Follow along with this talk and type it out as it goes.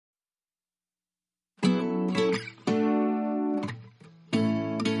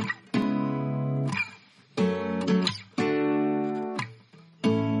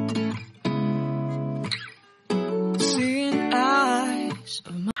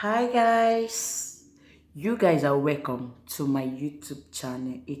Hi guys, you guys are welcome to my YouTube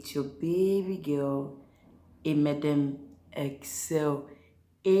channel. It's your baby girl, Madam Excel,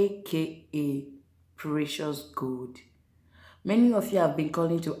 aka Precious Gold. Many of you have been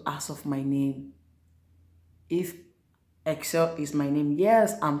calling to ask of my name. If Excel is my name,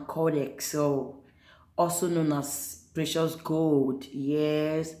 yes, I'm called Excel, also known as Precious Gold.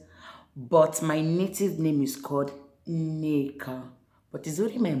 Yes, but my native name is called Nneka. But it's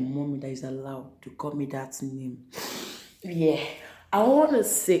only my mom that is allowed to call me that name. Yeah, I want to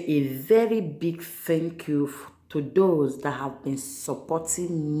say a very big thank you to those that have been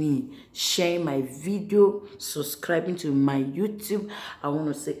supporting me, sharing my video, subscribing to my YouTube. I want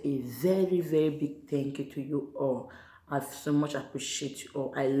to say a very big thank you to you all. I so much appreciate you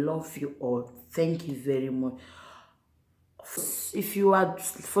all. I love you all. Thank you very much. If you are,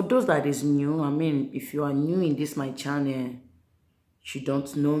 for those that is new, if you are new in this my channel, you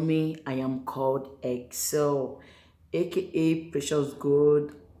don't know me, I am called Excel, aka Precious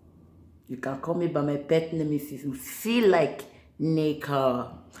Gold. You can call me by my pet name if you feel like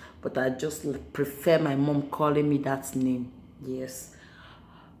Nneka, but I just prefer my mom calling me that name. Yes.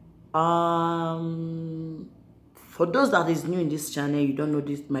 For those that is new in this channel, you don't know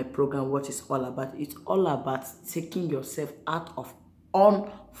this my program, what it's all about. It's all about taking yourself out of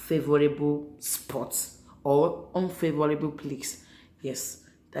unfavorable spots or unfavorable place. Yes,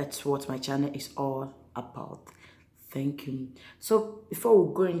 that's what my channel is all about. Thank you. So before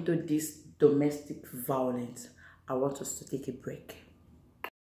we go into this domestic violence, I want us to take a break.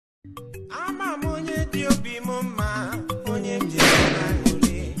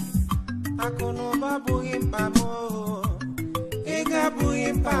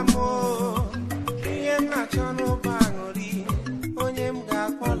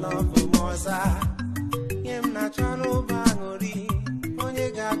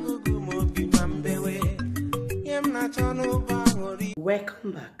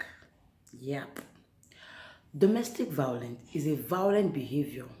 Welcome back. Yep. Domestic violence is a violent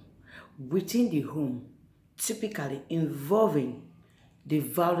behavior within the home, typically involving the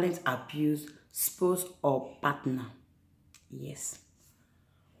violent abused spouse or partner. Yes.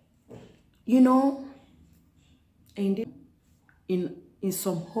 You know, in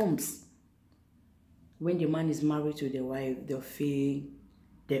some homes, when the man is married to the wife, they'll feel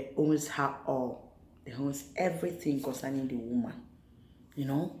they owns her all. They owns everything concerning the woman. You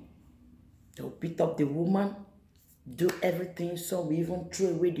know, they'll beat up the woman, do everything. So we even throw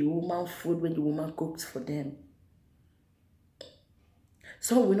away the woman food when the woman cooks for them.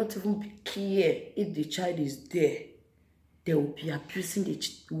 Some will not even care if the child is there. They will be abusing the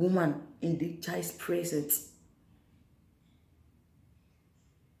woman in the child's presence.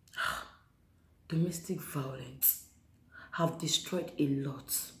 Domestic violence have destroyed a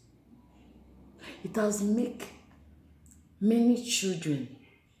lot. It has made many children,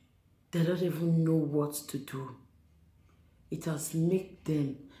 they don't even know what to do. It has made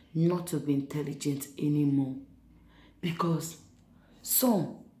them not to be intelligent anymore. Because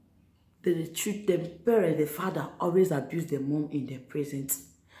some, the parent, the father always abuse their mom in their presence.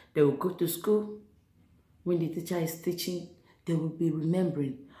 They will go to school. When the teacher is teaching, they will be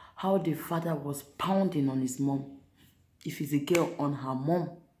remembering how the father was pounding on his mom. If it's a girl, on her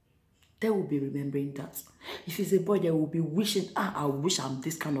mom, they will be remembering that. If it's a boy, they will be wishing, I wish I'm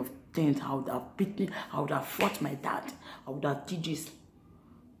this kind of thing. I would have beaten, I would have fought my dad. I would have did this.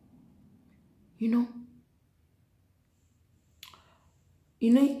 You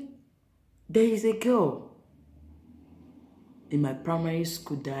know, there is a girl in my primary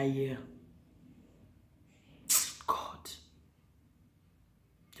school that year. God.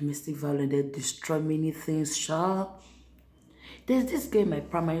 Domestic violence, they destroy many things, sharp. There's this girl in my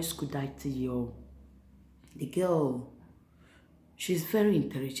primary school that year. The girl, she's very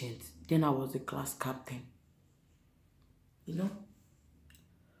intelligent. Then I was the class captain. You know?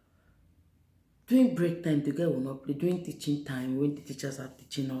 During break time, the girl will not play. During teaching time, when the teachers are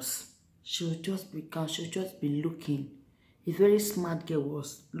teaching us, she'll just be looking. A very smart girl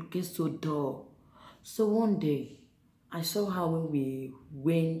was looking so dull. So one day, I saw her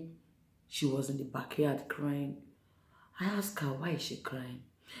when she was in the backyard crying. I asked her, why is she crying?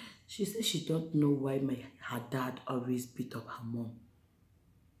 She said she don't know why her dad always beat up her mom.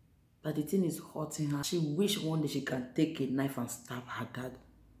 But the thing is hurting her. She wished one day she can take a knife and stab her dad.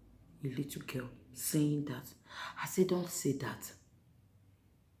 A little girl saying that. I said, don't say that.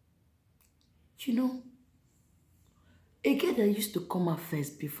 You know, a girl that used to come out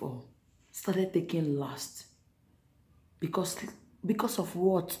first before started taking last. Because of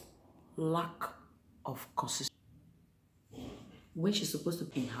what? Lack of consistency. when she's supposed to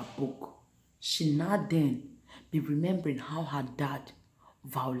be in her book, she now then be remembering how her dad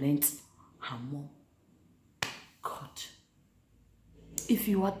violent her mom. God, if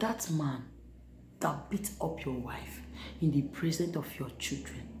you are that man that beat up your wife in the presence of your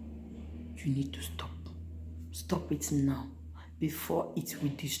children, you need to stop. Stop it now before it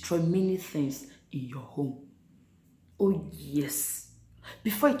will destroy many things in your home. Oh yes,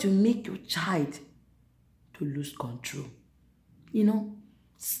 before it will make your child to lose control. You know,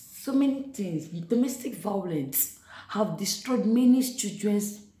 so many things, domestic violence have destroyed many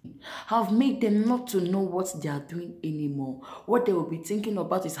children's, have made them not to know what they are doing anymore. What they will be thinking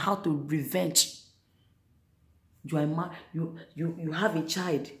about is how to revenge. You have a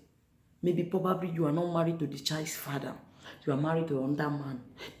child. Maybe probably you are not married to the child's father. You are married to another man.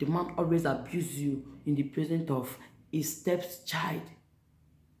 The man always abuses you in the presence of his stepchild.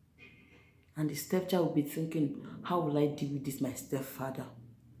 And the stepchild will be thinking, how will I deal with this, my stepfather?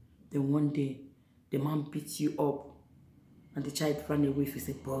 Then one day, the man beats you up. And the child ran away if he's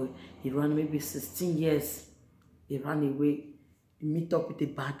a boy. He ran maybe 16 years. He ran away. He meet up with a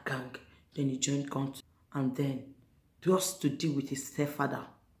bad gang. Then he joined country. And then, just to deal with his stepfather.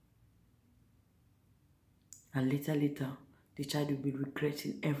 And later, the child will be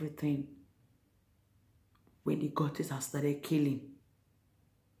regretting everything. When he got it and started killing.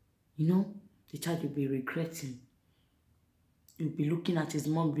 You know, the child will be regretting. He'll be looking at his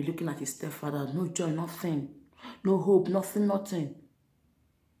mom, be looking at his stepfather. No joy, nothing. No hope, nothing.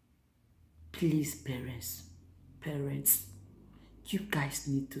 Please, parents, you guys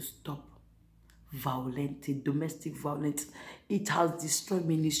need to stop violence, domestic violence. It has destroyed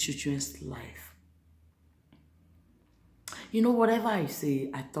many children's life. You know, whatever I say,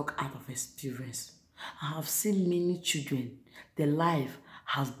 I talk out of experience. I have seen many children, their life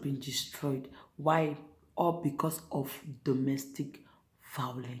has been destroyed. Why? All because of domestic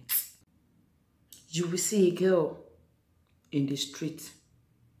violence. You will see a girl in the street.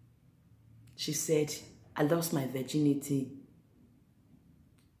 She said, I lost my virginity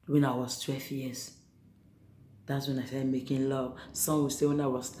when I was 12 years. That's when I started making love. Some will say when I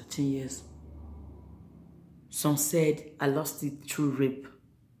was 13 years. Some said I lost it through rape.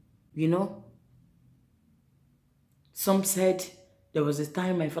 You know? Some said there was a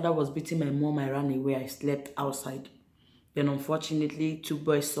time my father was beating my mom, I ran away, I slept outside. Then unfortunately, 2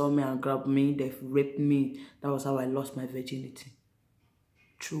 boys saw me and grabbed me, they raped me. That was how I lost my virginity.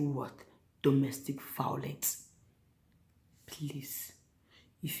 Through what? Domestic violence. Please,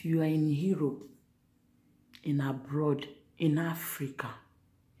 if you are in Europe, in abroad, in Africa,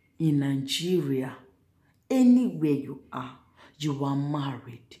 in Nigeria, anywhere you are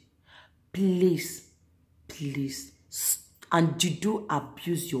married, please, and you do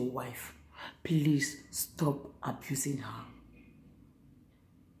abuse your wife, please stop abusing her.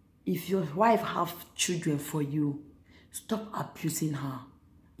 If your wife have children for you, stop abusing her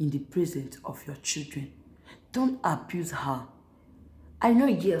in the presence of your children. Don't abuse her. I know,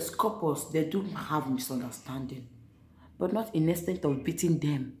 yes, couples, they do have misunderstanding, but not in the extent of beating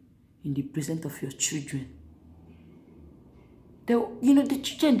them in the presence of your children. You know, the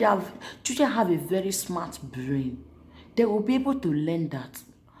children have a very smart brain. They will be able to learn that.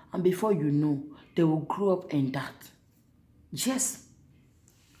 And before you know, they will grow up in that. Yes.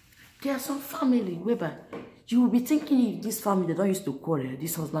 There are some family whereby you will be thinking if this family, they don't used to quarrel,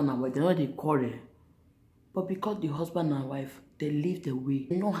 this husband and wife, they know they quarrel. But because the husband and wife, they live the way.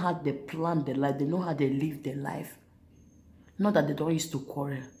 They know how they plan their life. They know how they live their life. Not that they don't used to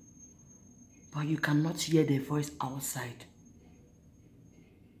quarrel. But you cannot hear their voice outside.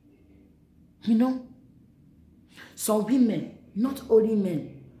 You know, some women, not only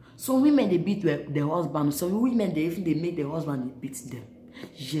men, some women, they beat their husband. Some women, they make their husband, they beat them.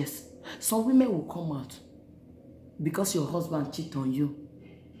 Yes, some women will come out because your husband cheat on you.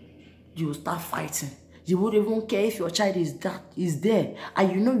 You will start fighting. You wouldn't even care if your child is there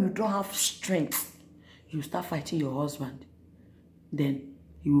and you know you don't have strength. You start fighting your husband. Then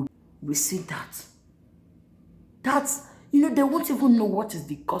you will see that. That's, you know, they won't even know what is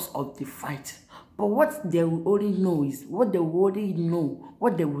the cause of the fight. But what they will only know is,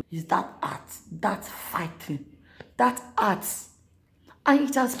 is that art, that fighting, that art. And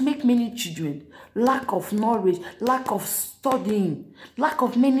it has made many children, lack of knowledge, lack of studying, lack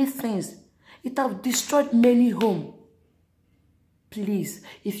of many things. It has destroyed many homes. Please,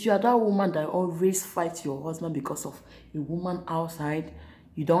 if you are that woman that always fights your husband because of a woman outside,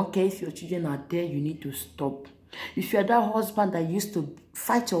 you don't care if your children are there, you need to stop. If you are that husband that used to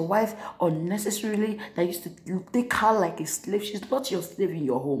fight your wife unnecessarily, that used to take her like a slave, she's not your slave in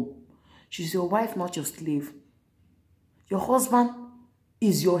your home. She's your wife, not your slave. Your husband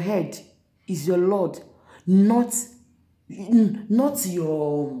is your head, is your Lord, not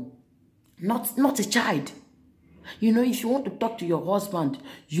your, not a child. You know, if you want to talk to your husband,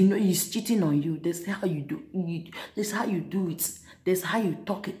 you know he's cheating on you. This is how you do it. This is how you do it. This is how you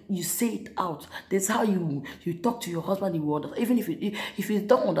talk it. You say it out. This is how you talk to your husband. He will understand. Even if he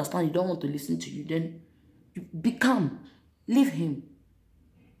don't understand, you don't want to listen to you, then you be calm. Leave him.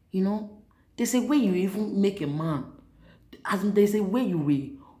 You know, there's a way you even make a man. As in, there's a way you will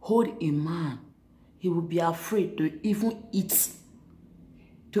hold a man. He will be afraid to even eat,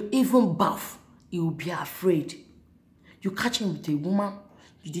 to even bath. He will be afraid. You catch him with a woman,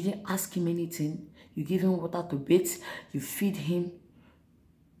 you didn't ask him anything, you give him water to bathe, you feed him,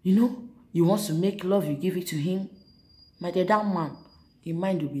 you know, you want to make love, you give it to him. My dear, that man, the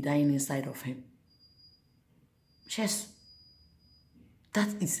mind will be dying inside of him. Yes, that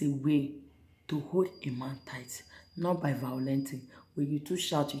is a way to hold a man tight, not by violenting. When you too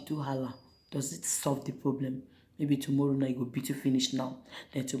shout, you too holler, does it solve the problem? Maybe tomorrow now he will beat you finish now.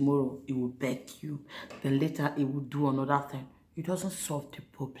 Then tomorrow he will beg you. Then later he will do another thing. It doesn't solve the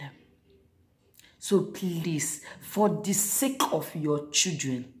problem. So please, for the sake of your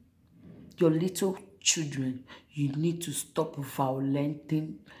children, your little children, you need to stop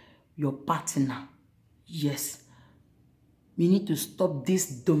violenting your partner. Yes. You need to stop this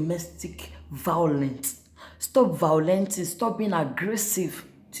domestic violence. Stop violenting. Stop being aggressive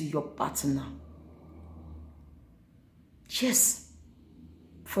to your partner. Yes,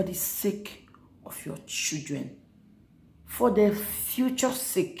 for the sake of your children, for their future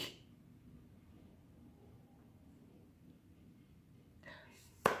sake.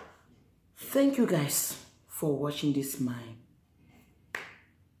 Thank you guys for watching this my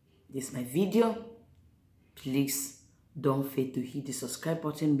video. Please don't fail to hit the subscribe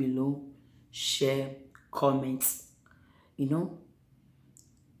button below, share, comment, you know,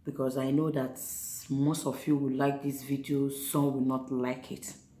 because I know that most of you will like this video, some will not like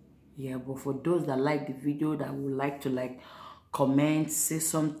it. Yeah, but for those that like the video, that would like to comment, say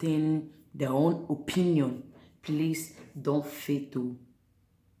something, their own opinion, please don't fail to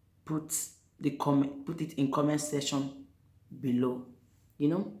put it in comment section below. You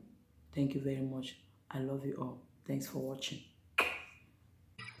know, thank you very much. I love you all. Thanks for watching.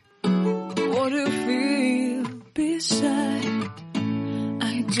 What do you feel beside?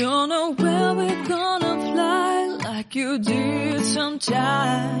 I don't know where we're gonna fly like you did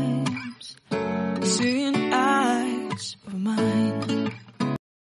sometimes. Seeing